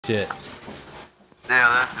Shit.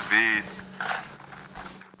 Damn, that's a beast.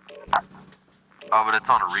 Oh, but it's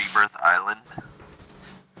on Rebirth Island.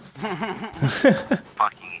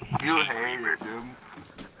 Fucking You hate it, dude.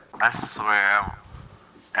 I swear,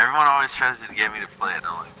 everyone always tries to get me to play it.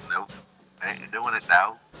 I'm like, nope, I ain't doing it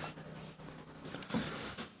now.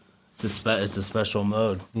 It's a special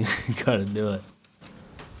mode. You gotta do it.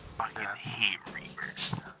 Fucking hate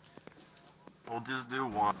Rebirth. We'll just do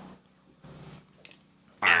one.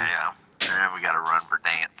 Yeah. And then we gotta run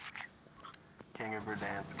Verdansk. King of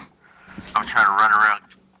Verdansk. I'm trying to run around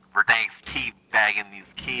Verdansk teabagging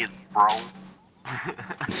these kids, bro.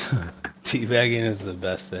 Teabagging is the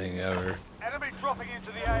best thing ever. Enemy dropping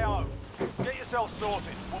into the AO. Get yourself sorted.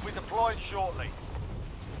 We'll be deploying shortly.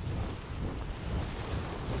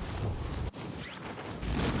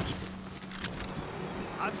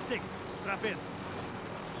 On stick. Strap in.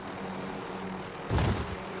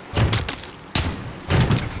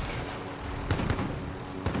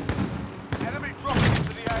 Enemy dropping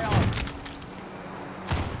into the AO.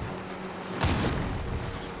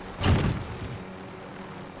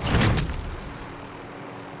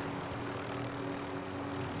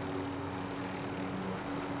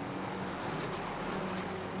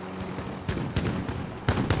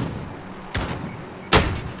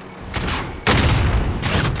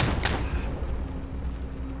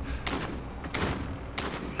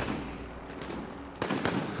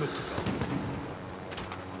 Good to go.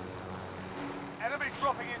 Enemy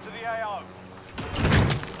dropping into the AO.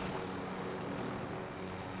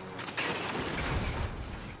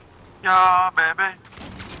 Yeah, baby.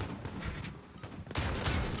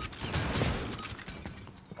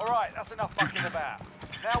 Alright, that's enough fucking about.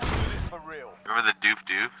 Now we do this for real. Remember the Doof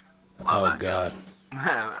Doof? Oh Love that god.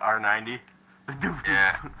 R90.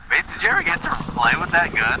 Yeah. Mace, did you ever get to play with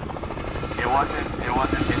that gun? It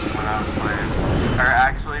wasn't hitting when I was playing. Or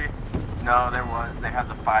actually, no, they had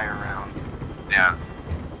the fire rounds. Yeah.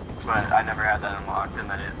 But I never had that unlocked, and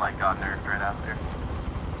then it like got nerfed right after.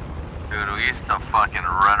 Dude, we used to fucking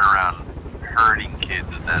run around hurting kids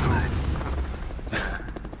with that thing.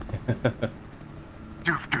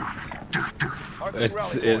 Doof doof, doof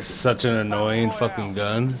doof. It's such an annoying fucking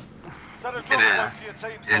gun. Set a It drop is. point for your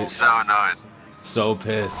team It's so annoying. So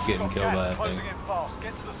pissed getting Got killed by gas that closing thing. in fast.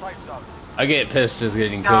 Get to the safe zone. I get pissed just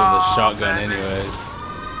getting killed with a shotgun baby. anyways.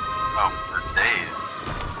 Oh, for days.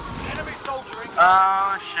 Enemy soldiering.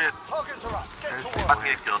 Oh shit. Targets are up. Get to About work. to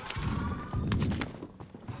get killed.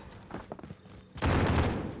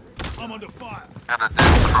 I'm under fire. Got a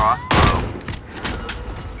dead crossbow.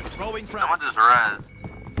 Throwing Someone frag. just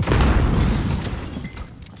res.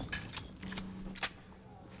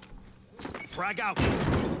 Frag out.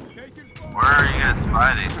 Where are you guys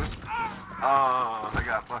fighting? Oh, I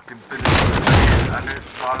got fucking finished. I just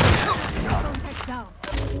spotted it.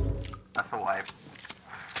 That's a wipe.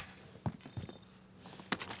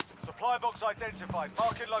 Supply box identified.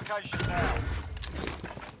 Marking location now.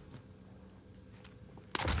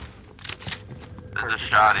 There's a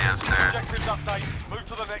shotty upstairs. Objectives update. Move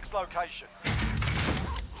to the next location.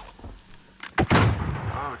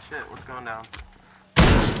 Oh shit, what's going down?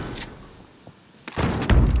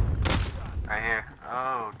 Right here.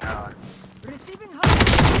 Oh god. Receiving home.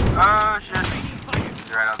 Oh shit.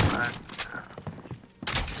 You're right outside.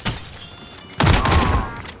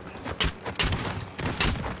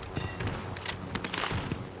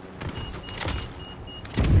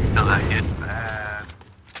 Feel that hit bad.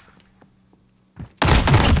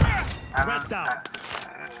 Red down.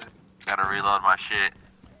 Gotta reload my shit.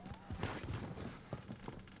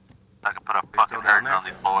 I can put a fucking still down hurting there? on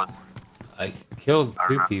these boys. I killed I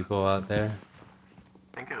 2 remember. people out there.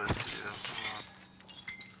 I think it was two.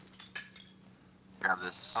 Grab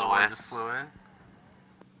this Oh, I Swiss. just flew in.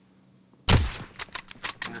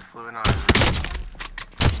 I just flew in on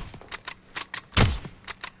it.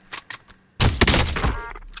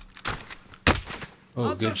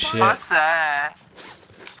 Oh, good shit. Pussy.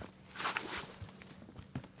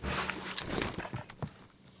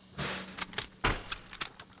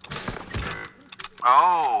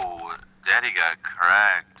 Oh, Daddy got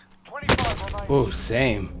cracked. 25 remaining. Oh,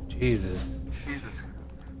 same. Jesus. Jesus.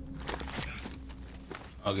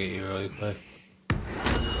 I'll get you really quick.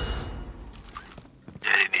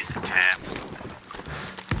 Daddy needs a tap.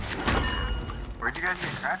 Where'd you guys get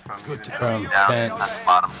crashed from? Good Even? to From Down tent. at the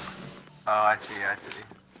bottom. Oh, I see, I see.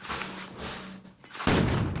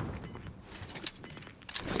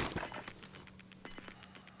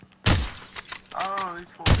 Oh, these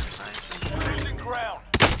fools are nice. Losing ground.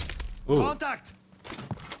 Ooh. Contact.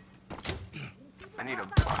 I need a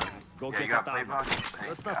fucking... Go yeah, get you got that play down. box? Thank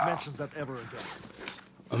Let's not God. mention that ever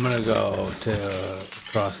again. I'm gonna go to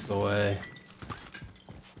across the way.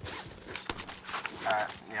 Alright,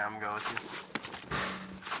 yeah, I'm going with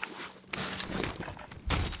you.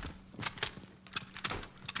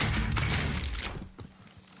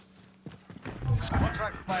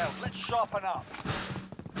 Contract failed. Let's sharpen up.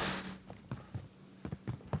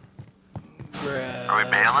 Are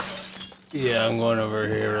we bailing? Yeah, I'm going over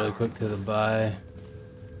here really quick to the buy.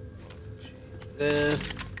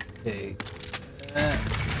 This. Take that.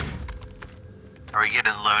 Are we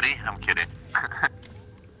getting loady? I'm kidding.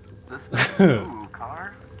 This ooh,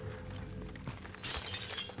 car?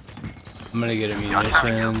 I'm gonna get a Y'all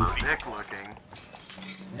trying to get munitions loady? Sick looking.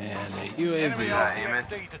 and a Enemy UAV. Amos.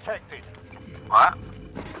 RCXD detected. What?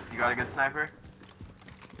 You got a good sniper?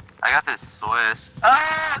 I got this Swiss.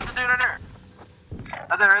 Ah! There's a dude right there.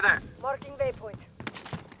 Right there, right there. Marking waypoint.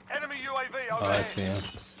 Enemy UAV Oh, I overhead. see him.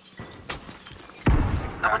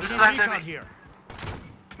 Someone We just got sniped recon at me. here.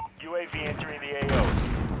 UAV entering the AO.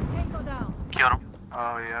 Tango down. Killed him.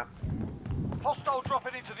 Oh, yeah. Hostile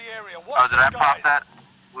dropping into the area. Watch Oh, did the I pop skies. that?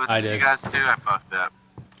 With I you did. guys too? I fucked up.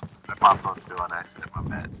 I popped those two on accident, my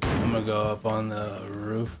bad. I'm gonna go up on the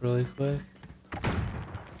roof really quick.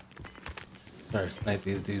 Start to snipe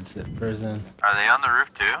these dudes at prison. Are they on the roof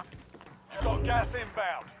too? You've got gas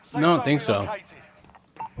inbound. Safe No, I don't zone think so. relocated.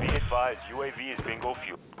 Be advised, UAV is bingo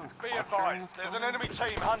fuel. Be advised, there's an enemy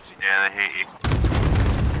team hunting you. Yeah, they hate you.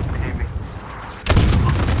 They hate me.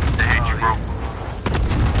 They hate you, bro.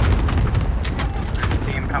 There's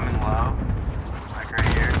a team coming low. Like right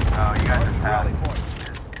here. Oh, you guys just had it.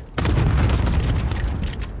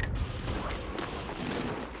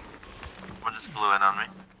 One just flew in on me.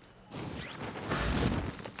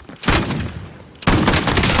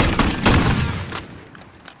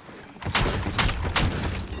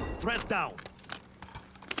 Threat down.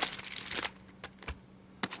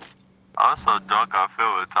 I'm so drunk I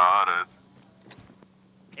feel retarded.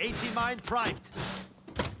 80 mine primed.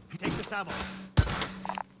 Take this ammo.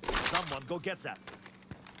 Someone go get that.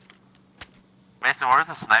 Mason, where's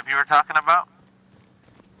the sniper you were talking about?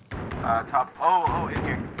 Top. Oh, in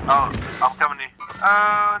here. Oh, I'm coming to you.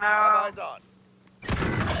 Oh no! Eyes on.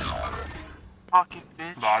 Fucking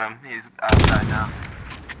bitch. Bottom. He's outside now.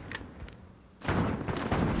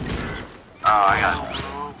 Oh, I got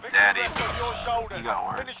Victory daddy. rests on your shoulders. You got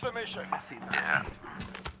one. Finish the mission. I see that. Yeah.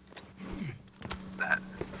 That.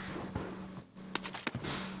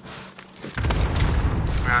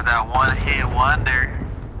 Remember that one hit wonder?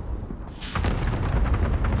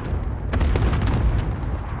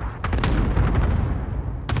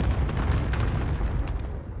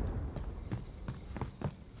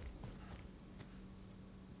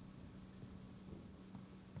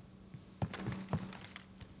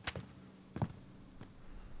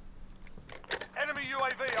 Enemy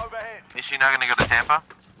UAV overhead. Is she not gonna go to Tampa?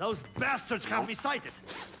 Those bastards have me sighted.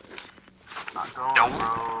 Not going, Nope.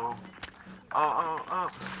 bro. Oh.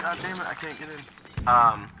 God damn it, I can't get in.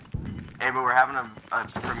 Hey, but we're having a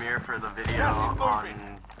premiere for the video Yes, it's moving.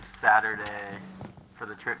 on Saturday for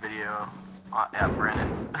the trip video at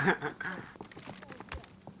Brennan's.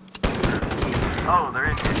 Oh, there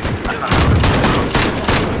is.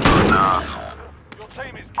 Oh no. Your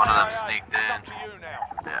team is One of them KIA. sneaked It's in. up to you now.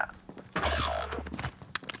 Yeah.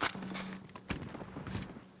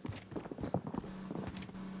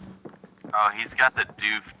 Oh, he's got the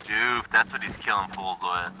doof. That's what he's killing fools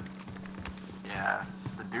with. Yeah.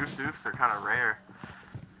 The doofs are kind of rare.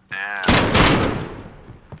 Yeah.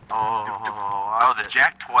 Oh, Oh, the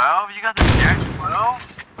Jack 12? You got the Jack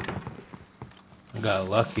 12? I got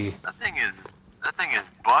lucky. That thing is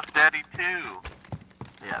Buff Daddy too.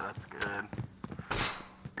 yeah, that's good.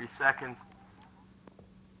 3 seconds.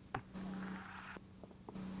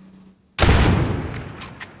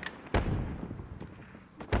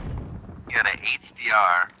 You got an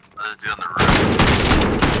HDR. Other dude on the roof.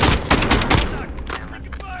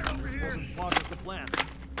 This wasn't part of the plan.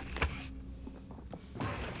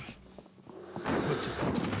 Good to go.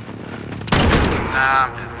 Nah,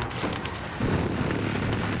 I'm just...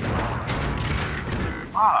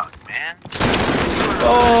 Fuck, man.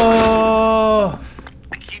 Oh!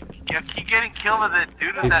 I keep getting killed with that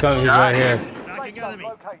dude with He's that coming. He's shot. right here. Tracking Safe zone enemy.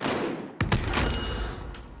 located.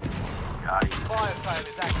 Got him. Fire sale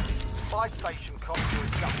is active. Buy station costs you a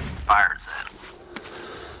jump. Fires it.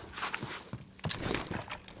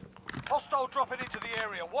 Hostile dropping into the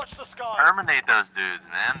area. Watch the skies. Terminate those dudes,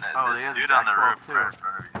 man. That Oh, that they have dude the on the Jack roof. 12 too. right in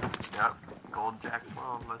front of you. Yep. Gold Jack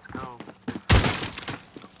 12. Let's go.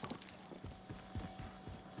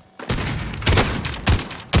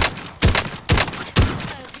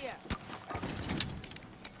 Here.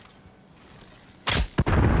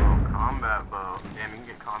 Oh, combat bow. Damn, you can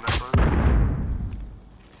get combat.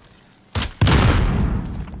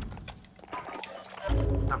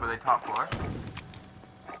 top floor?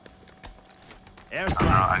 Airstrike.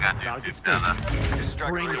 I got two Target dudes spotted. down there. Strike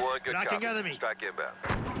Bring it. 3-1, good Tracking copy. enemy. Strike inbound.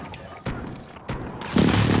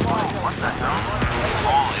 What the hell?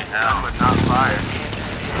 Holy hell. But not fire.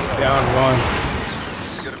 Down one.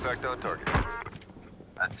 Good effect on target.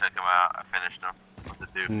 I took him out. I finished him. With the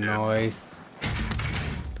dude, too. Nice.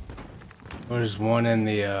 There's one in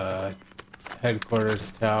the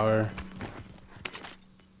headquarters tower.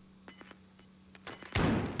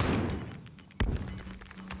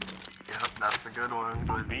 Yep, that's a good one.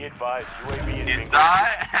 But Be advised, UAV is You bingo. saw it?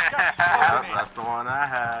 yep, that's the one I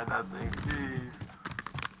had. That thing, jeez.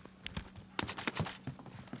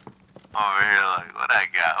 Over here, like, what I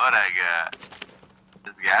got?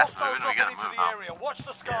 This gas Hostile moving, we gotta dropping into move the out. area. Watch the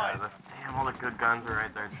Yeah, skies. damn, all the good guns are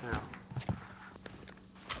right there too.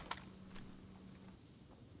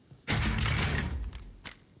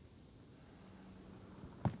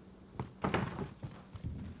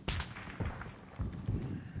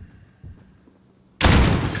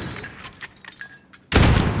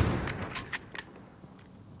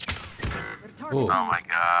 Ooh. Oh my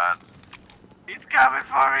god. He's coming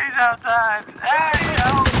for me sometimes. Hey,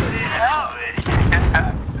 help me, help me.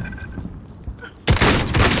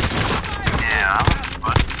 Yeah, I'm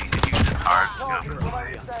supposed to use this hard scope.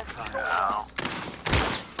 No.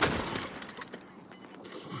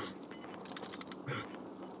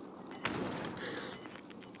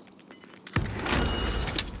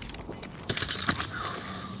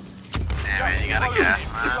 Damn man, you got a gas,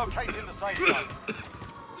 man. Relocating the safe zone.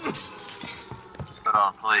 Put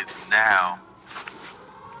on plates now.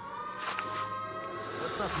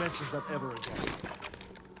 Let's not mention that ever again.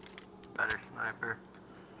 Better sniper.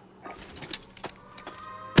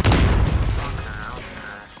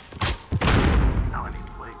 Okay. Now I need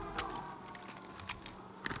plates though.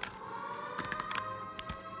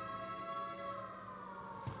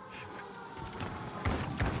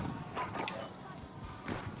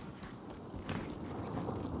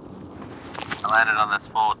 I landed on this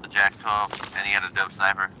fool with the Jack 12, and he had a dope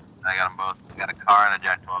sniper. I got them both. I got a car and a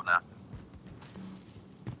Jack 12 now.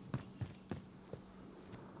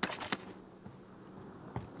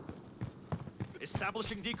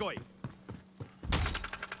 Establishing decoy.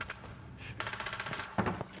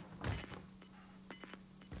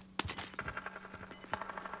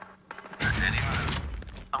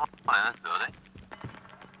 Someone in this building.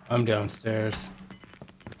 I'm downstairs.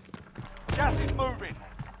 Gas is moving.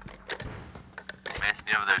 Mason,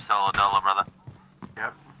 you over there, solo dolo, brother.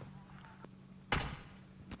 Yep.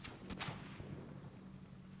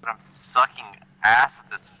 But I'm sucking ass at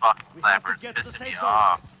this fucking We have to sniper. get to the It's pissing safe me zone.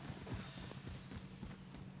 off.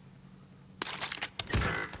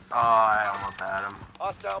 Oh, I almost had him.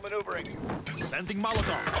 Hostile maneuvering. Sending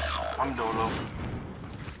Molotov. I'm Dodo.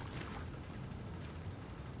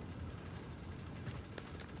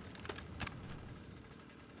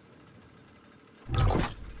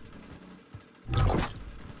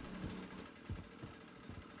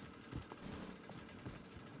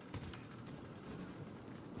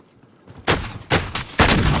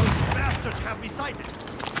 Those bastards have me sighted.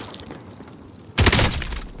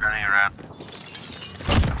 Turning around.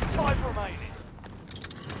 5 remaining.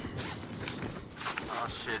 Oh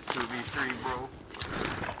shit, 2v3, bro.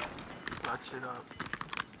 Clutch it up.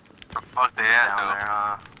 Where the fuck they at, Down though? there,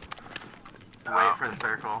 huh? Wait for the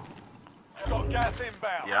circle. Got gas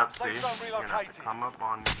inbound. Yep, see? Safe zone You're gonna have to relocated. come up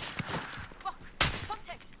on me.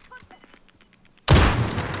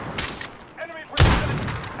 Enemy precision.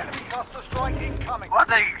 Enemy cluster strike incoming. What,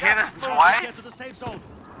 they hit us Get twice? to the safe zone.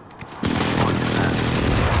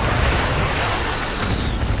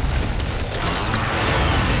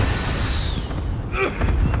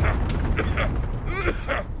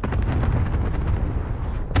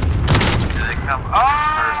 Did they come?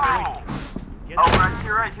 Oh! Get Oh, to- right to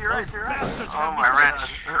your right, to your right, Those to your right. bastards Oh, have me I ran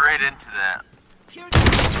sighted. straight into that.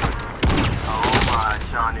 Oh my,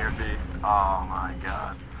 Sean, you're a beast. Oh my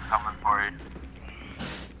god. Coming for you.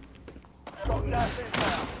 Got gas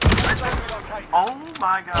inbound. Safe zone relocated. Oh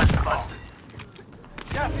my god, clutch it.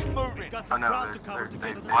 Gas is moving. Got Oh some no, ground to there's- cover to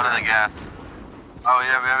there's- get to the One in safe the gas. Oh,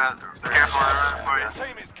 yeah, we have it. Careful, they're running for Your you.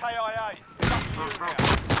 team is KIA. It's up to you now.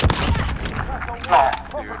 Attack on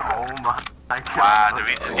Dude, oh my god. Wow, did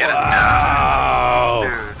we just get a Wow!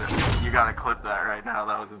 Dude, you gotta clip that right now.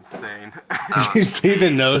 That was insane. Did you see the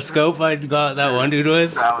no scope I got that one dude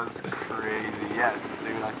with? That was crazy. Yes,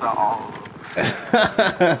 dude, I saw all of them.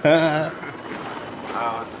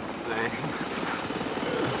 That was insane.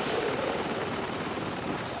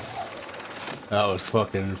 That was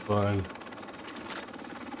fucking fun.